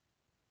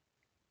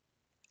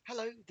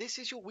Hello, this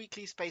is your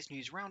weekly space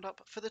news roundup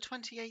for the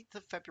 28th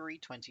of February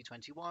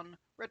 2021,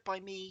 read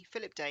by me,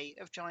 Philip Day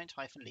of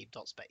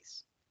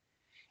giant-leap.space.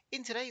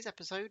 In today's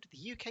episode,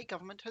 the UK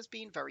government has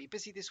been very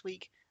busy this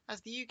week as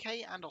the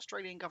UK and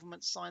Australian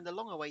governments signed the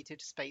long-awaited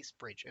Space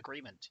Bridge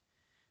Agreement.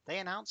 They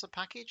announce a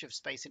package of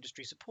space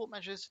industry support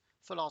measures,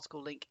 full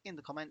article link in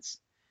the comments,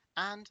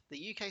 and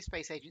the UK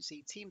Space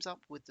Agency teams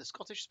up with the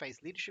Scottish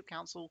Space Leadership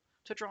Council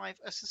to drive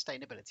a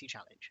sustainability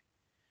challenge.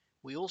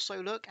 We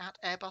also look at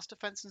Airbus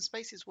Defence and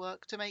Space's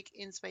work to make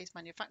in-space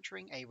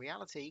manufacturing a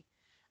reality,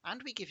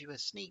 and we give you a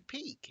sneak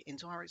peek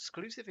into our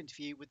exclusive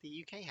interview with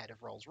the UK head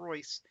of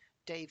Rolls-Royce,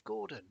 Dave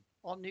Gordon,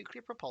 on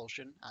nuclear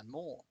propulsion and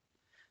more.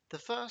 The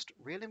first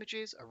real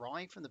images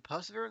arrive from the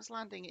Perseverance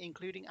landing,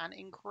 including an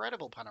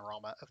incredible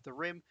panorama of the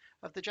rim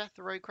of the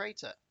Jethro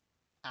crater.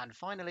 And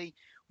finally,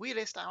 we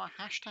list our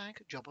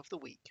hashtag job of the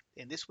week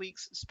in this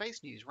week's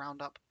Space News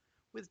Roundup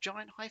with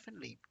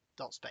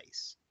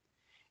giant-leap.space.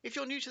 If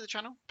you're new to the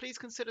channel, please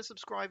consider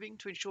subscribing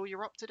to ensure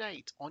you're up to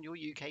date on your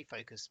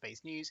UK-focused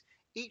space news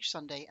each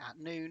Sunday at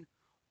noon,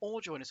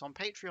 or join us on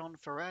Patreon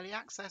for early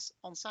access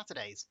on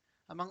Saturdays,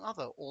 among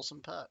other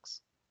awesome perks.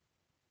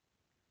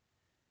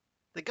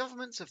 The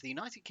governments of the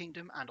United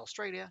Kingdom and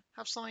Australia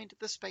have signed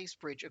the Space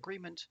Bridge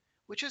Agreement,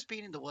 which has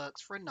been in the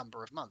works for a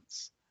number of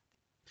months.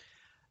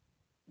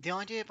 The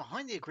idea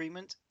behind the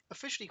agreement,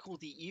 officially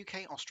called the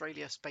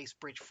UK-Australia Space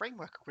Bridge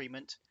Framework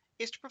Agreement,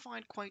 is to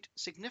provide, quote,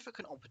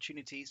 significant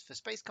opportunities for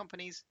space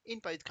companies in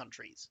both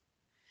countries.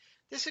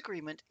 This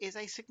agreement is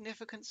a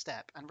significant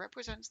step and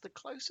represents the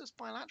closest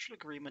bilateral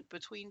agreement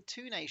between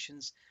two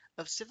nations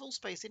of civil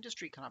space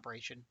industry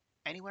collaboration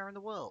anywhere in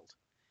the world.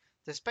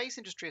 The Space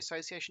Industry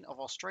Association of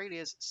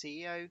Australia's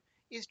CEO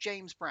is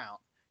James Brown,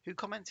 who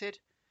commented,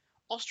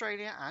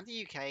 Australia and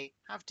the UK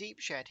have deep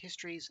shared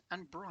histories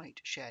and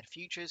bright shared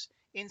futures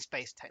in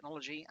space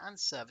technology and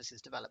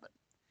services development.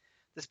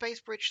 The Space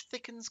Bridge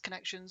thickens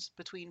connections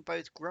between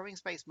both growing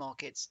space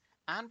markets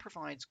and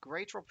provides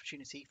greater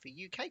opportunity for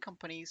UK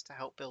companies to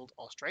help build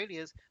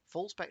Australia's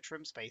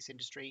full-spectrum space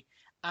industry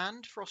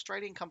and for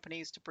Australian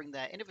companies to bring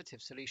their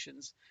innovative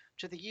solutions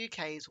to the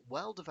UK's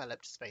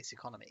well-developed space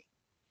economy.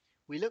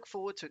 We look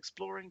forward to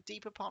exploring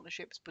deeper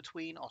partnerships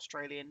between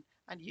Australian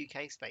and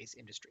UK space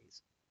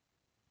industries.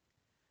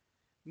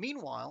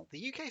 Meanwhile,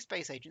 the UK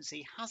Space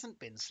Agency hasn't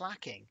been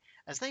slacking,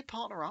 as they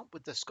partner up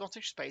with the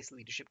Scottish Space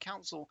Leadership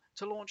Council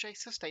to launch a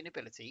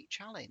sustainability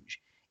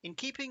challenge. In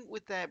keeping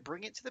with their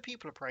Bring It to the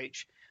People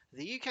approach,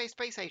 the UK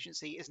Space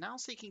Agency is now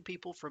seeking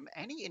people from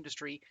any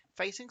industry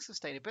facing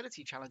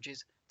sustainability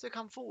challenges to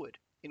come forward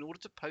in order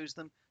to pose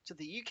them to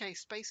the UK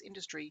space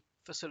industry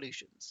for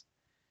solutions.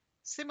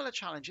 Similar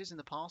challenges in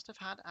the past have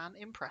had an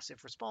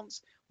impressive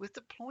response, with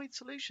deployed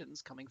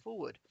solutions coming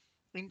forward.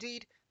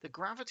 Indeed, the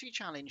Gravity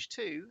Challenge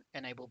 2,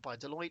 enabled by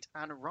Deloitte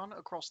and run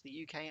across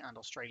the UK and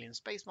Australian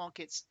space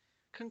markets,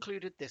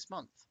 concluded this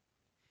month.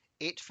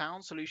 It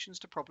found solutions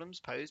to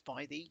problems posed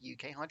by the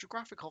UK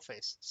Hydrographic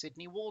Office,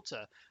 Sydney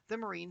Water, the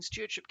Marine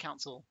Stewardship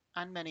Council,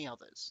 and many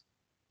others.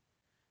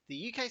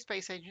 The UK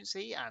Space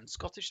Agency and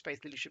Scottish Space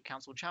Leadership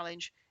Council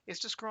Challenge is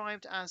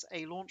described as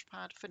a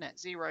launchpad for net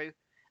zero,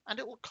 and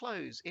it will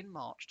close in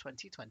March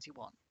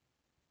 2021.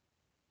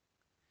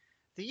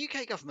 The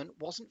UK government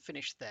wasn't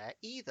finished there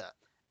either.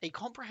 A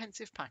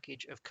comprehensive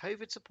package of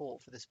COVID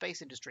support for the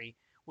space industry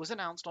was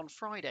announced on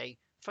Friday,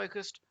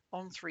 focused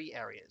on three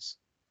areas: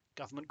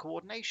 government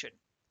coordination,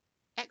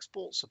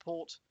 export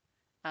support,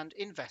 and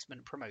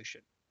investment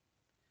promotion.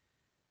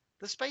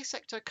 The space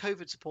sector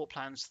COVID support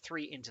plan's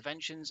three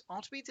interventions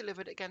are to be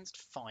delivered against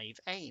 5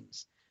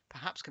 aims.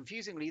 Perhaps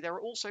confusingly, there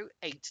are also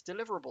 8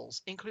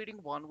 deliverables,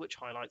 including one which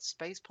highlights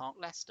Space Park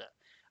Leicester,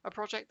 a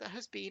project that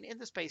has been in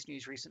the space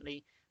news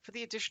recently for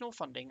the additional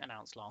funding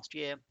announced last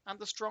year and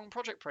the strong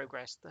project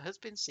progress that has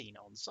been seen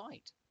on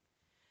site.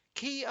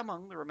 Key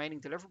among the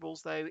remaining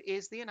deliverables, though,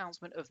 is the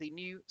announcement of the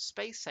new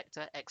Space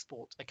Sector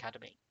Export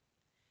Academy.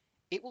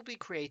 It will be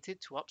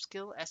created to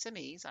upskill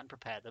SMEs and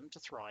prepare them to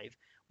thrive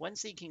when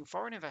seeking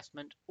foreign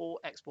investment or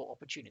export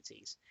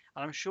opportunities,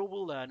 and I'm sure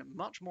we'll learn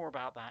much more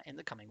about that in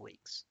the coming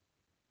weeks.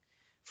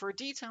 For a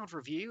detailed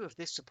review of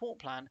this support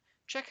plan,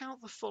 check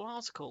out the full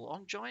article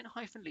on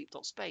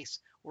giant-leap.space,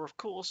 or of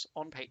course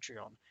on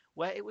Patreon,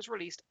 where it was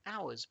released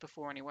hours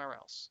before anywhere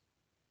else.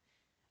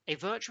 A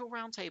virtual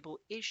roundtable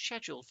is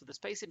scheduled for the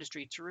space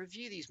industry to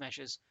review these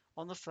measures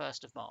on the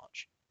 1st of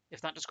March.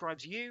 If that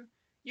describes you,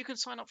 you can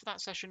sign up for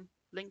that session,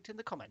 linked in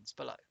the comments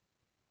below.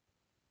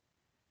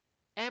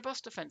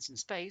 Airbus Defence and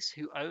Space,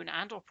 who own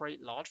and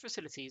operate large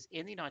facilities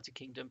in the United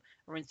Kingdom,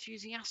 are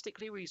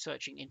enthusiastically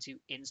researching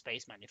into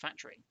in-space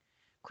manufacturing.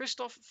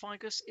 Christoph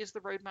Figus is the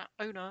roadmap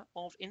owner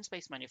of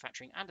in-space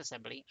manufacturing and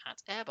assembly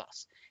at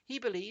Airbus. He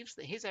believes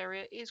that his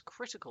area is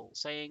critical,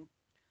 saying,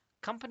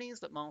 companies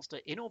that master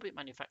in-orbit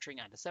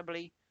manufacturing and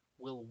assembly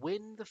will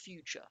win the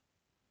future.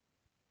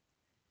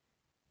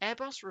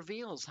 Airbus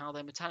reveals how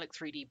their metallic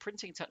 3D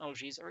printing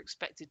technologies are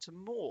expected to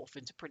morph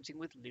into printing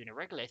with lunar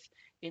regolith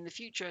in the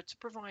future to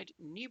provide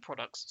new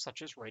products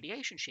such as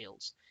radiation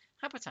shields,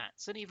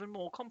 habitats, and even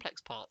more complex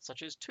parts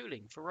such as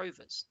tooling for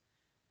rovers.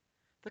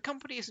 The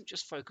company isn't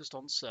just focused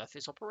on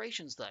surface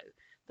operations, though.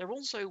 They're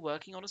also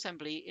working on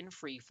assembly in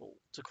freefall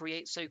to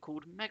create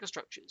so-called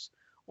megastructures,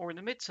 or in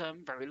the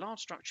midterm, very large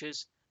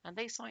structures, and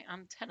they cite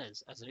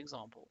antennas as an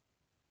example.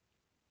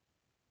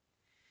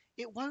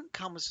 It won't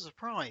come as a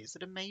surprise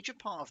that a major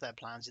part of their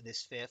plans in this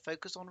sphere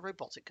focus on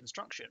robotic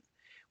construction.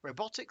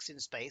 Robotics in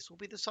space will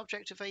be the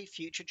subject of a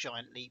future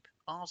Giant Leap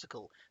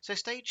article, so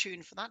stay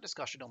tuned for that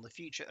discussion on the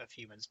future of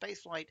human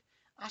spaceflight,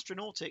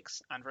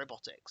 astronautics, and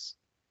robotics.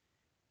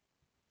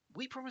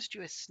 We promised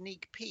you a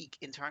sneak peek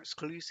into our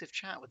exclusive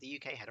chat with the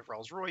UK head of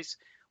Rolls-Royce,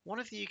 one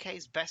of the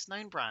UK's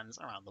best-known brands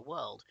around the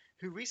world,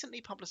 who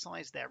recently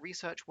publicised their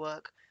research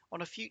work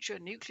on a future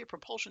nuclear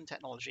propulsion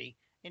technology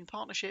in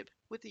partnership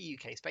with the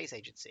UK Space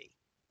Agency.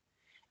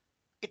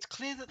 It's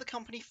clear that the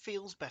company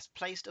feels best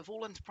placed of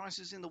all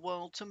enterprises in the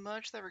world to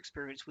merge their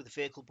experience with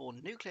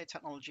vehicle-borne nuclear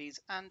technologies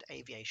and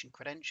aviation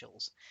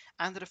credentials,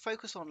 and that a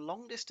focus on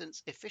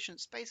long-distance efficient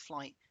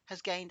spaceflight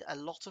has gained a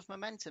lot of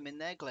momentum in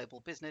their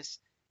global business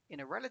in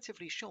a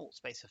relatively short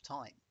space of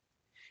time.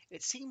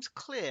 It seems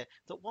clear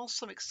that while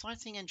some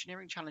exciting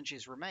engineering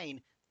challenges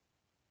remain,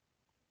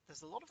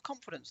 there's a lot of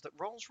confidence that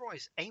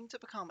Rolls-Royce aim to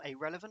become a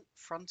relevant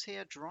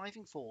frontier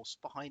driving force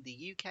behind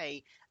the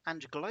UK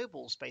and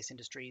global space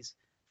industries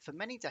for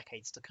many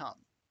decades to come.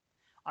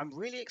 I'm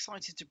really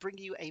excited to bring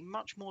you a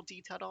much more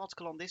detailed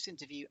article on this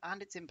interview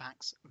and its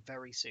impacts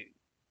very soon.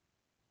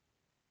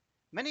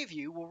 Many of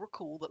you will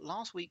recall that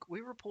last week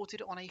we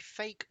reported on a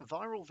fake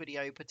viral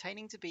video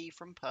pertaining to be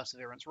from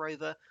Perseverance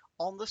rover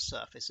on the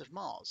surface of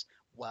Mars.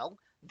 Well,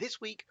 this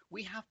week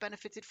we have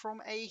benefited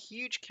from a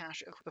huge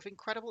cache of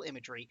incredible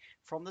imagery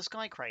from the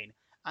Sky Crane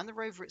and the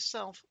rover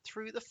itself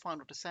through the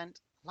final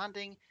descent,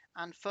 landing,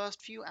 and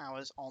first few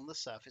hours on the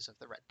surface of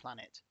the red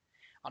planet.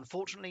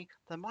 Unfortunately,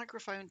 the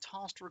microphone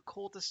tasked to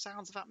record the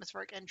sounds of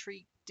atmospheric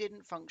entry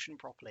didn't function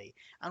properly,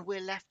 and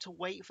we're left to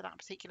wait for that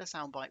particular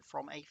soundbite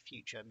from a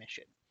future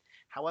mission.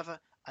 However,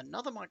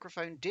 another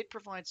microphone did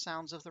provide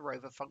sounds of the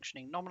rover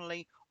functioning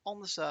nominally on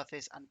the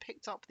surface and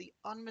picked up the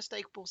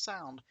unmistakable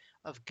sound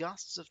of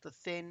gusts of the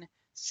thin,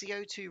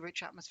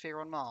 CO2-rich atmosphere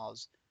on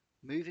Mars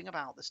moving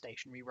about the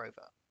stationary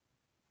rover.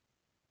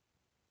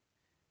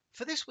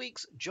 For this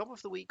week's Job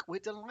of the Week, we're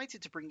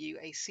delighted to bring you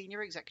a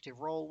senior executive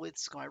role with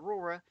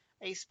Skyrora,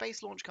 a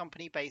space launch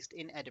company based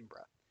in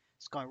Edinburgh.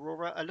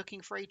 Skyrora are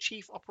looking for a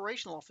Chief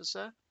Operational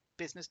Officer,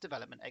 Business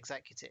Development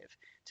Executive,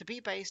 to be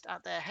based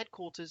at their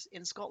headquarters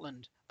in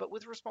Scotland, but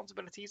with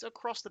responsibilities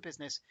across the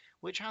business,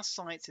 which has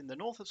sites in the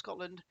north of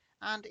Scotland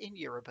and in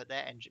Europe at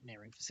their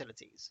engineering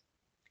facilities.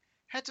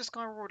 Head to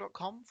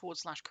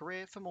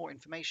skyrora.com/career for more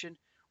information,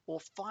 or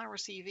fire a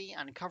CV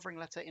and covering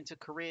letter into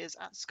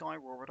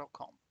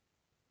careers@skyrora.com.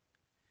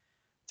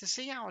 To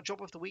see our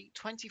Job of the Week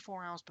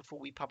 24 hours before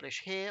we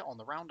publish here on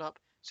the Roundup,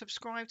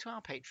 subscribe to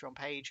our Patreon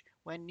page,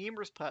 where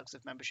numerous perks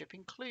of membership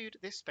include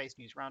this Space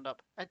News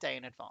Roundup a day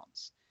in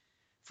advance.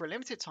 For a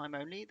limited time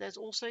only, there's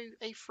also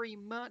a free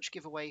merch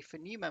giveaway for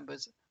new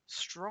members.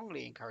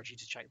 Strongly encourage you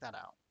to check that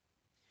out.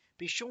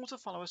 Be sure to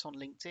follow us on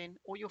LinkedIn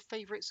or your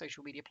favourite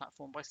social media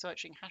platform by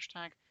searching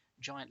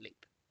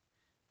 #GiantLeap.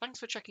 Thanks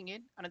for checking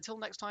in, and until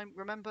next time,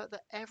 remember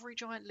that every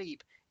giant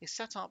leap is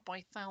set up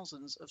by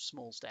thousands of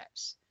small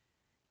steps.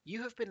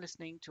 You have been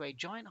listening to a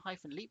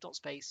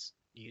Giant-Leap.Space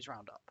News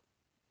Roundup.